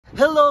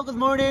Hello, good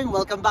morning.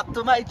 Welcome back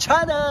to my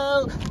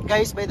channel.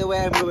 Guys, by the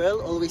way, I'm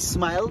Ruel. Always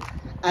smile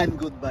and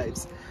good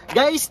vibes.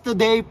 Guys,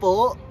 today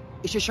po,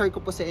 i-share ko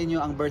po sa inyo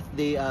ang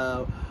birthday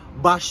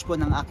bash po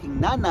ng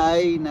aking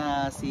nanay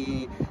na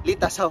si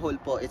Lita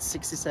Sajol po. It's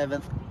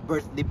 67th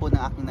birthday po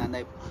ng aking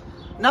nanay.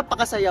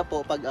 Napakasaya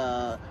po pag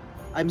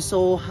I'm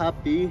so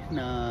happy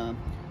na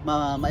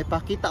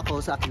maipakita ko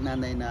sa aking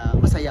nanay na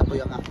masaya po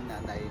yung aking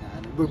nanay na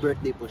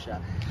birthday po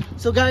siya.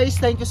 So guys,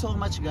 thank you so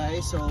much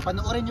guys. So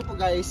panoorin niyo po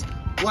guys.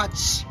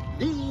 Watch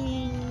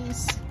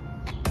this.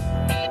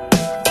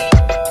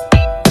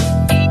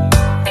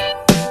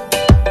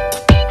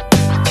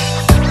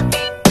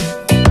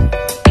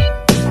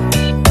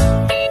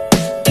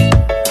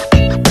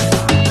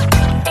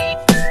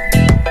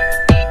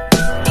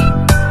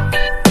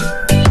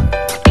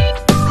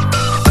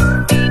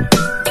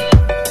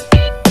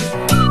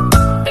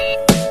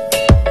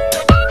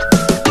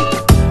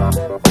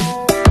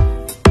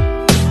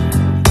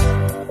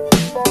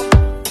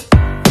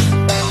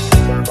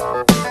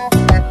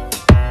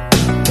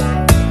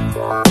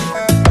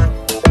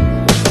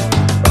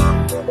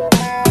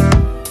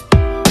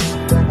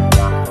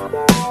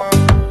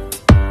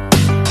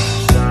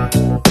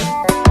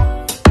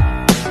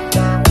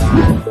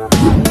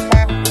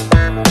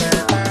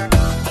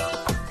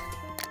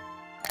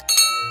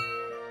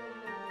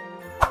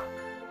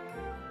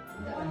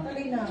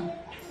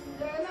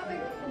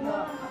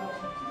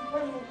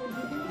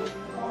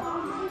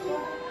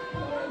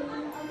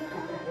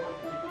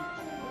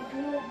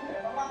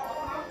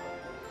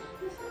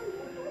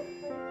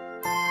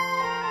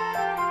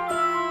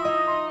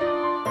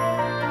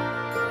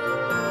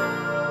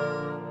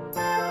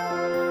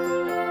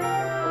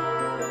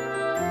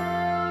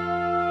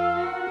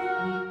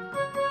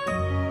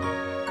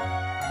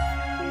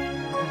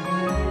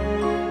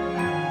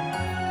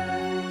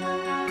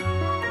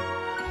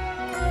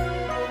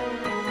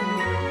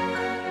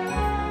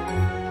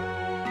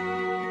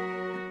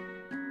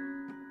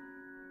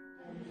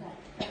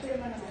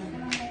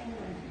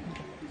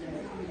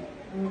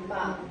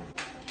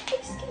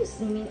 Excuse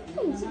me.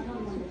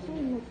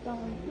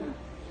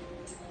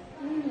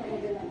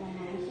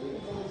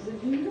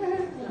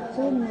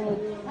 Sunod.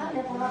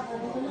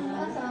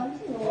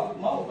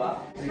 Mau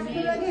ba?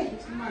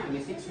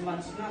 6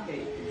 months na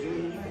kay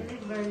June.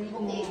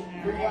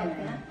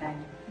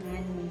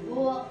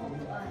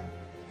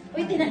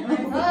 Pwede na naman.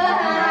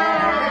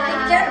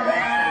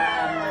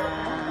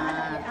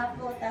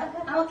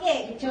 Okay,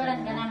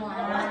 picturean ka na mo.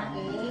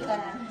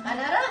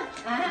 Anara?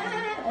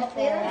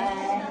 Okay.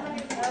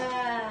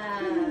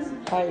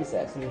 Hi,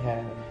 sexy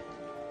hand.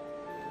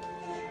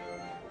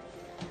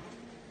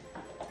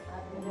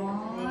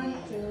 One,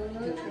 two,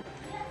 three.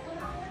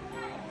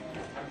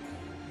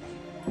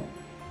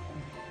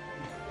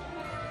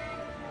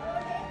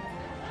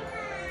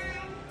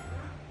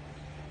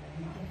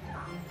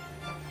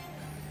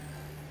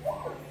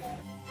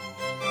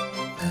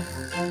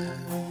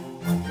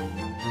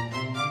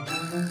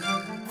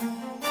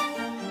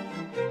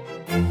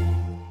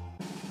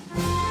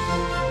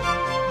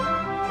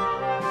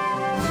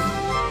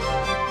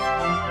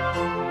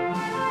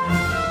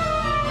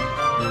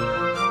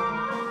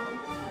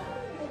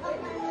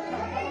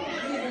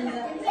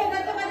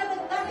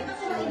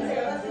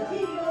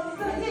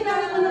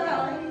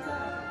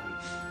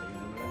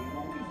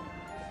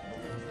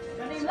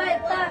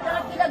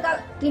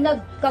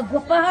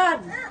 Kinagkagwapahan.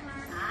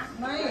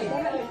 May.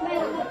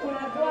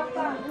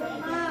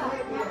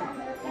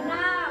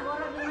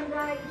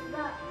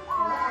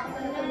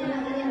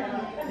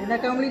 Hindi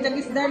kang muli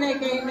isda na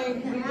kay may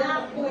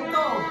bidya po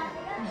ito.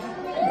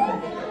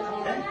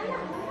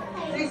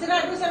 Say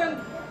sira ko sa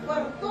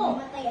kwarto.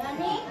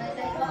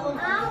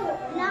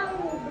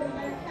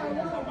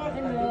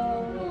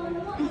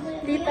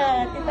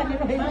 Tita ni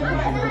Roy.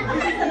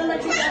 Kita naman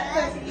siya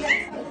after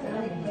siya.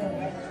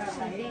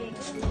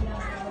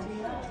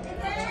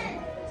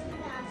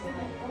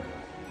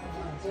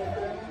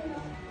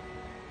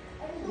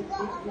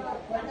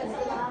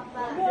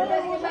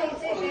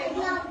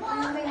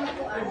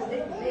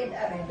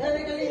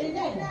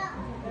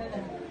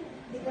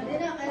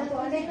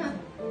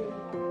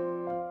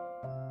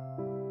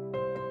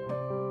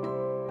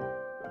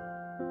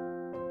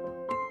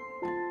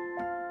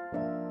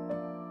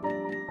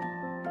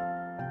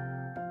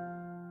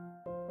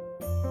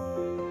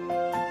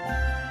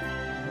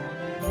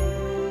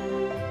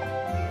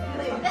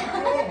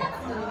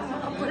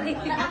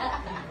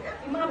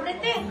 Yung mga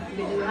pretty.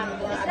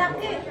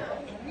 Islaki.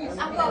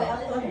 Ako.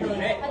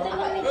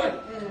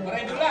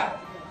 Maray dula.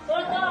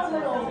 Toto.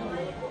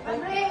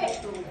 Abre.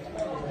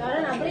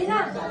 Karan, abre na.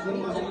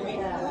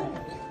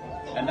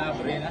 Anda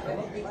abre na.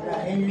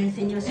 Ini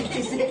senior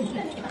citizen.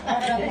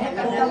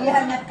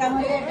 Kawihan at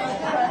kami.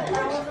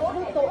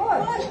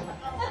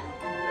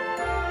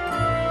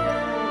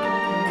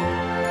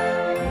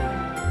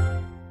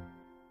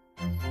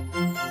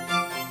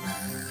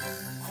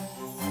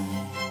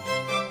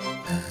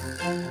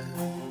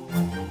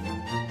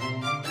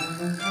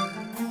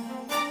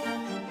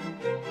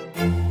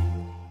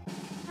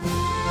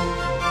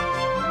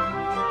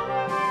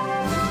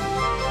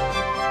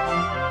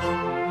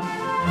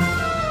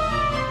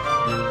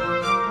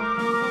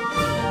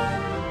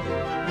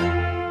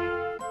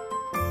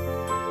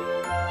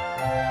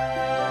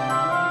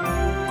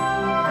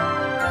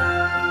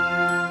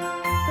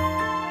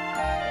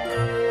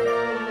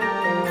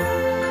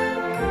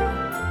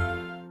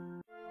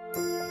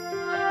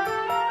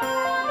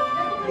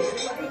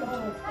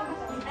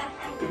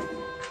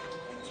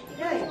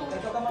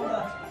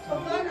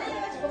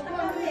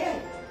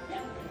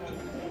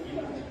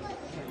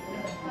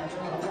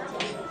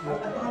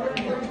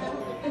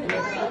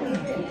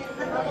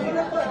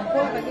 Ako,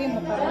 lagi mo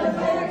pa.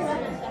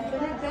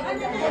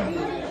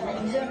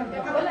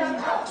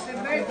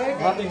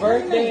 Happy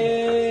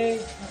birthday!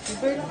 Happy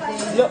birthday.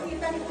 Look! Happy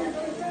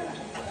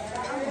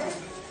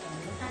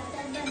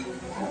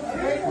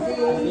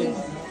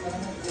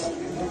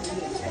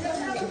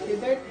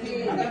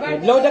birthday. Okay,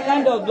 blow the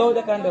candle, blow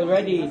the candle.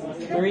 Ready?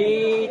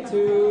 3,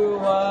 2,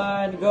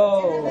 1,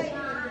 go!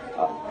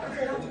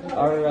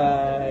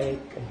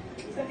 Alright.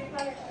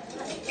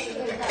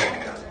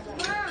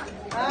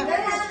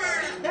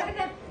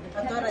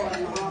 Atora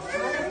yan.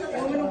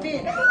 Yung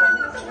minupin.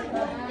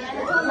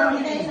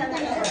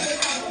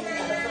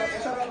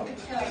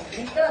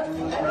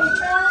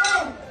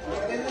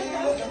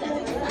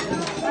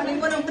 Ano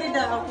mo ng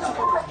Frida?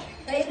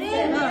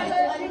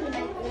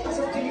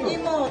 Hindi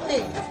mo, te.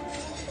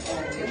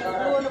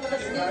 Ano pa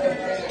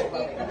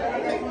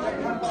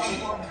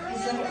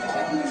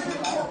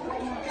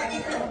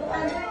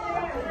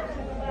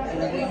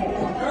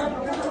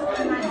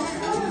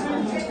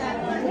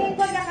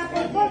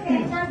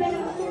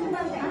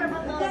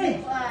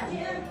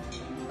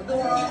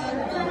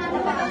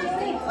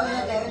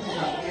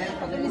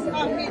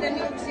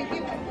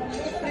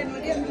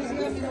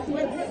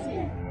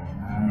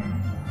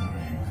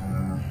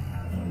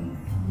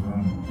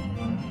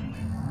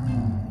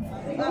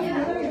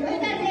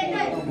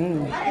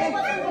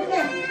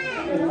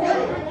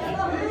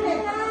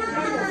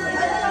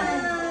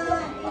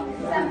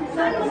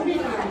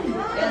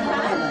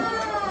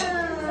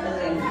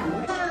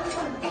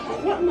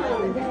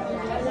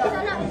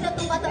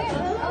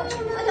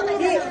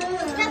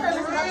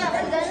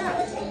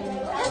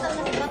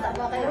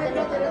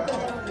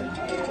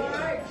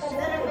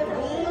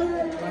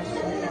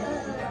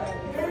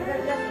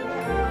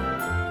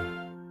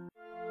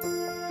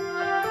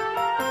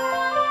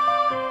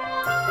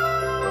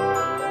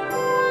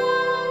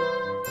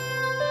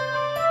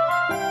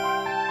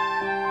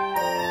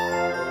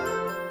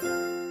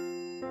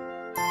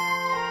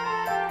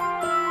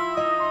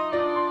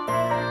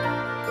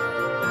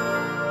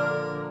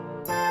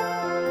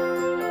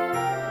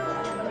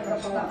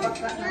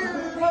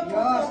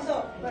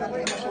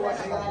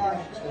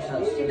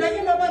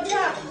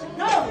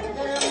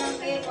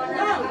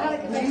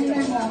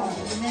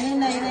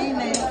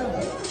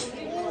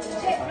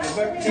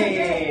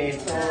Birthday!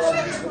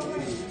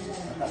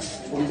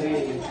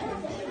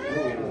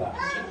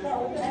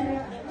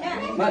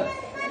 Mat!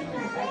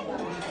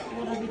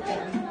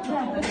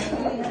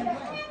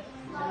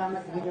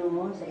 Salamat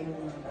Ginoo sa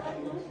iyong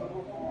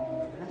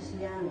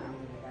grasya nga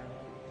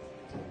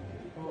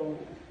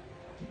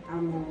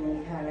ang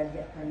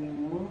ihalagya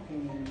kanimo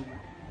kini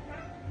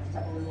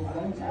sa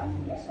ulugan sa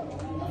among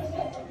Ginoo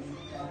sa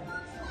Lita.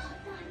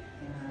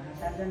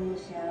 Hasagan mo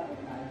siya o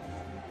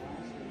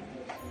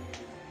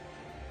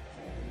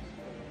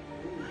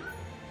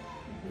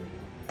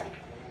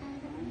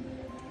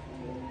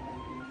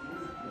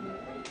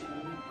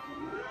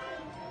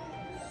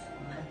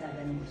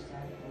mahatagan mo siya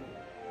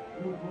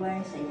o buhay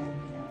sa iyang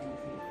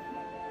pinabuhi.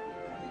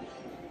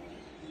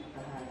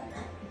 Makahalag.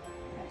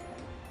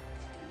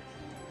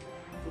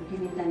 Kung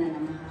kinita na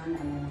namahan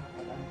ang mga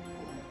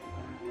kabangkuan,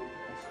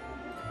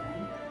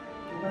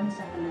 ubang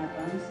sa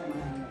kanapan sa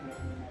mga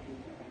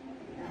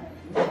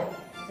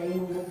sa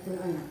iyong bugtong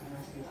anak na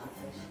si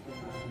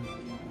Kristo.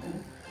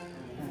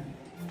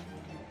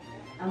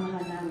 Ang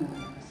mahal namin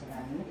ang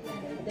kasalanan.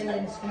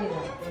 Tinan sa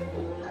mira.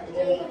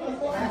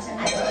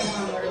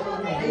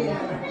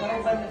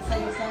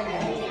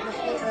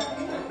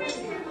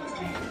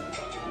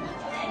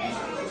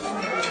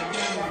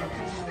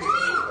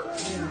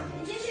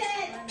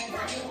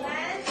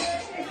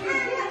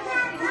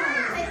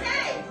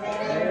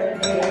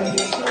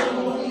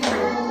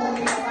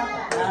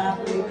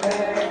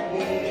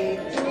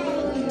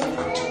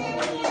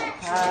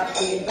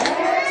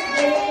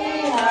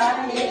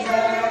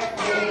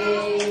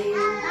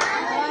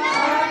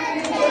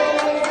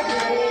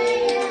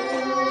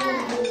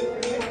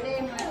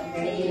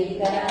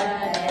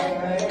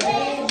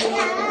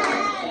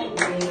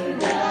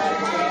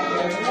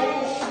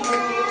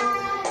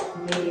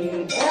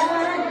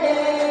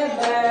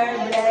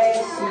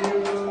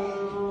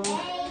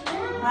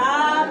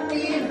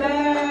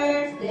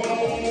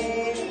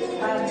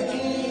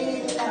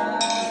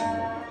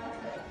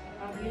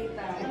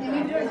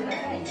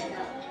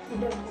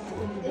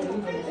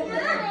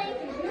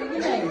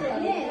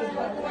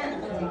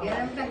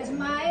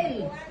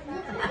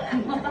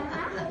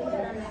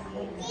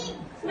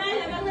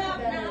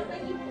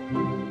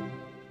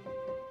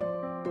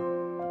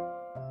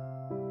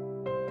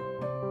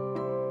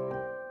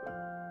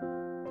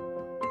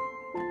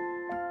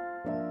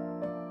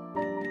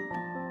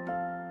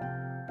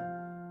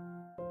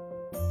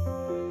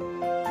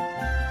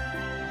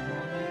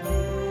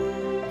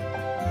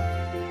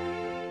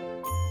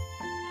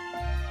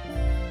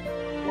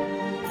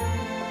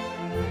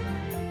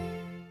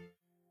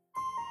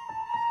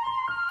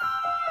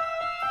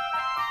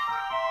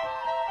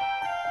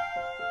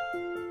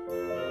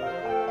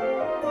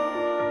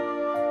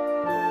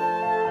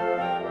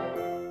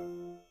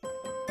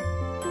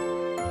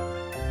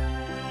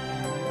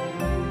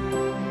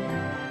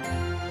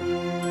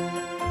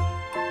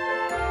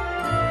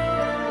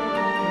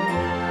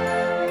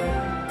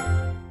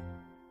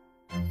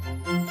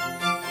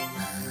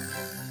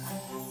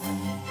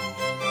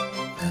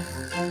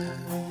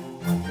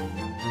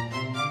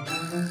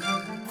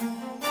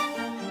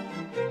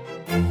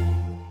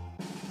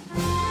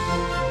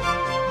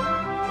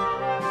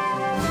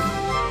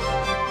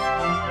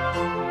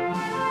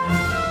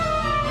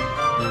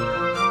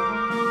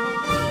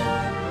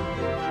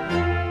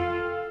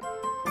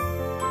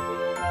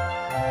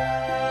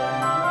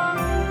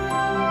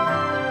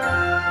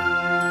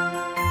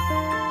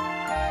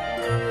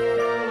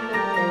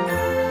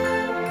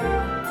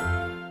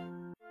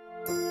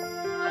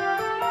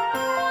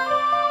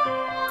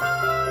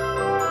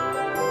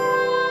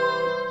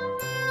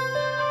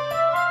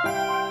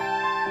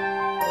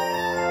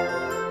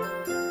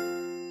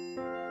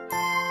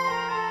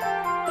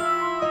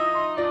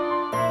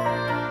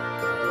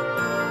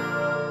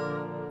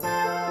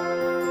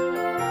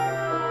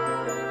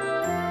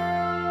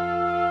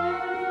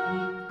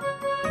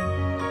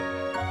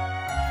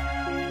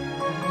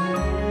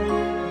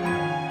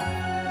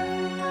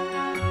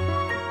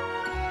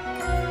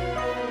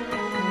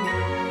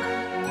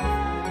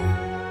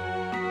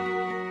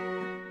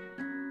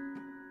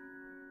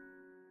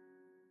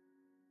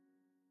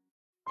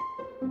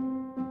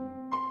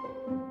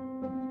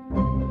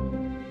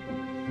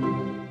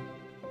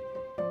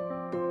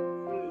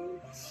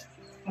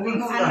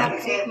 anak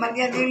si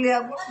Maria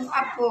Delia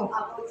Apo.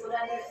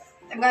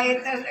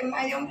 Tagaitas ang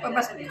ayong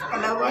pabasa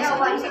kalawas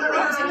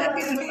sila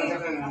din.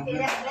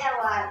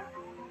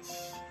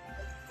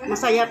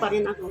 Masaya pa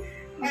rin ako.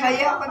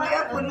 Masaya pag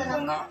ako na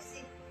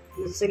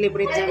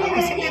Celebrate siya.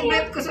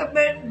 celebrate ko sa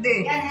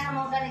birthday.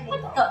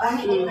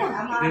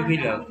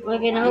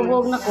 Huwag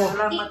kinahubog na ko.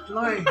 Salamat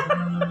Lord.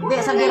 Hindi,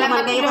 sabi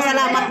naman kayo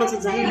pasalamat mo sa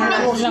Zahir.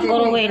 Huwag ng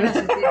Corwell.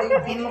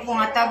 Hindi mo ko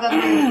nga tagang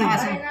ng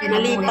taas ang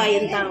Nalipay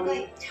yung taon.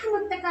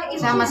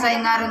 sama sa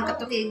ingaron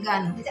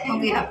katuigan.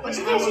 Maghihapon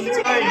sa Lord.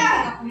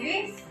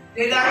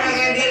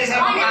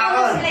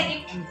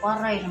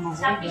 Paray naman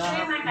ko.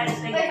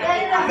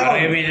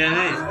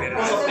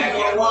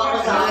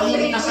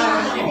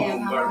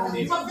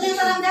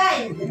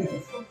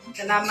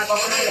 Salamat po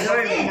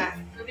Lord.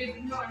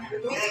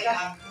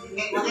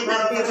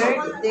 Happy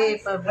birthday,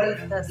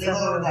 Pablita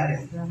Sajol.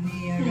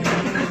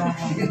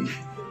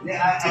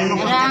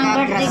 Ang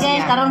birthday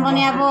guys, karon ko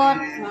niabot.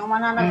 Mga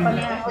mananag pa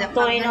niya.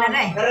 Tuloy no.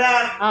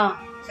 Oh.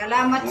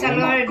 Salamat sa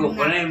Lord.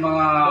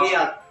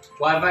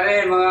 Kuha pa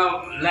rin mga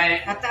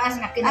like.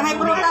 Kataas na May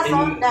prutas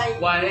oh, dai.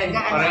 Kuha rin.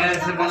 Para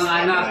sa mga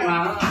anak na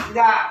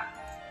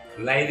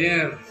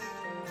lighter.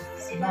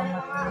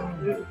 Salamat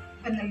Lord.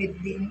 Panalit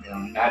din ito.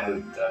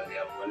 Kadod to.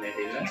 Wala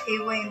nila.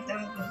 Iwa yung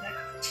taon ko sa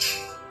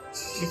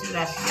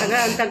Bisulat.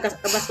 Tagaan tagkas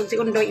tabas si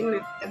Undoy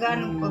na.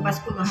 Tagaan ko bas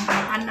ko ng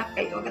anak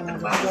kayo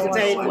katrabaho.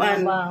 Sa kuan.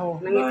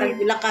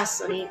 Nangitag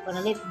lakas.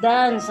 Panalit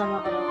dan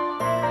sama ka.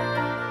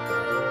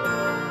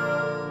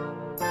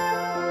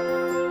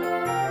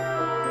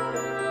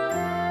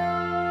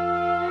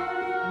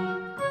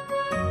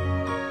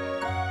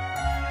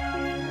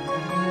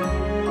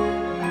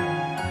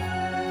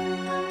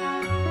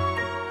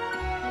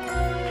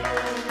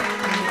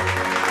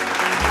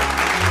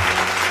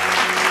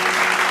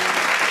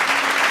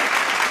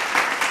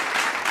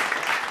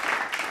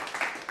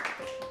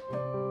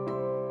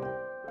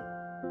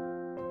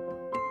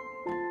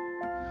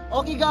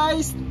 Okay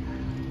guys,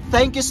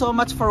 thank you so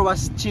much for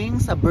watching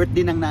sa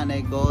birthday ng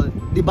nanay ko.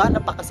 Diba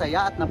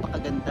napakasaya at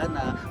napakaganda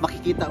na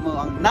makikita mo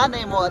ang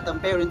nanay mo at ang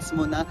parents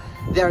mo na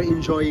they are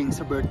enjoying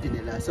sa birthday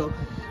nila. So,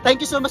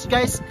 thank you so much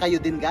guys. Kayo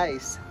din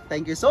guys.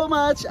 Thank you so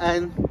much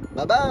and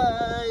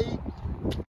bye-bye!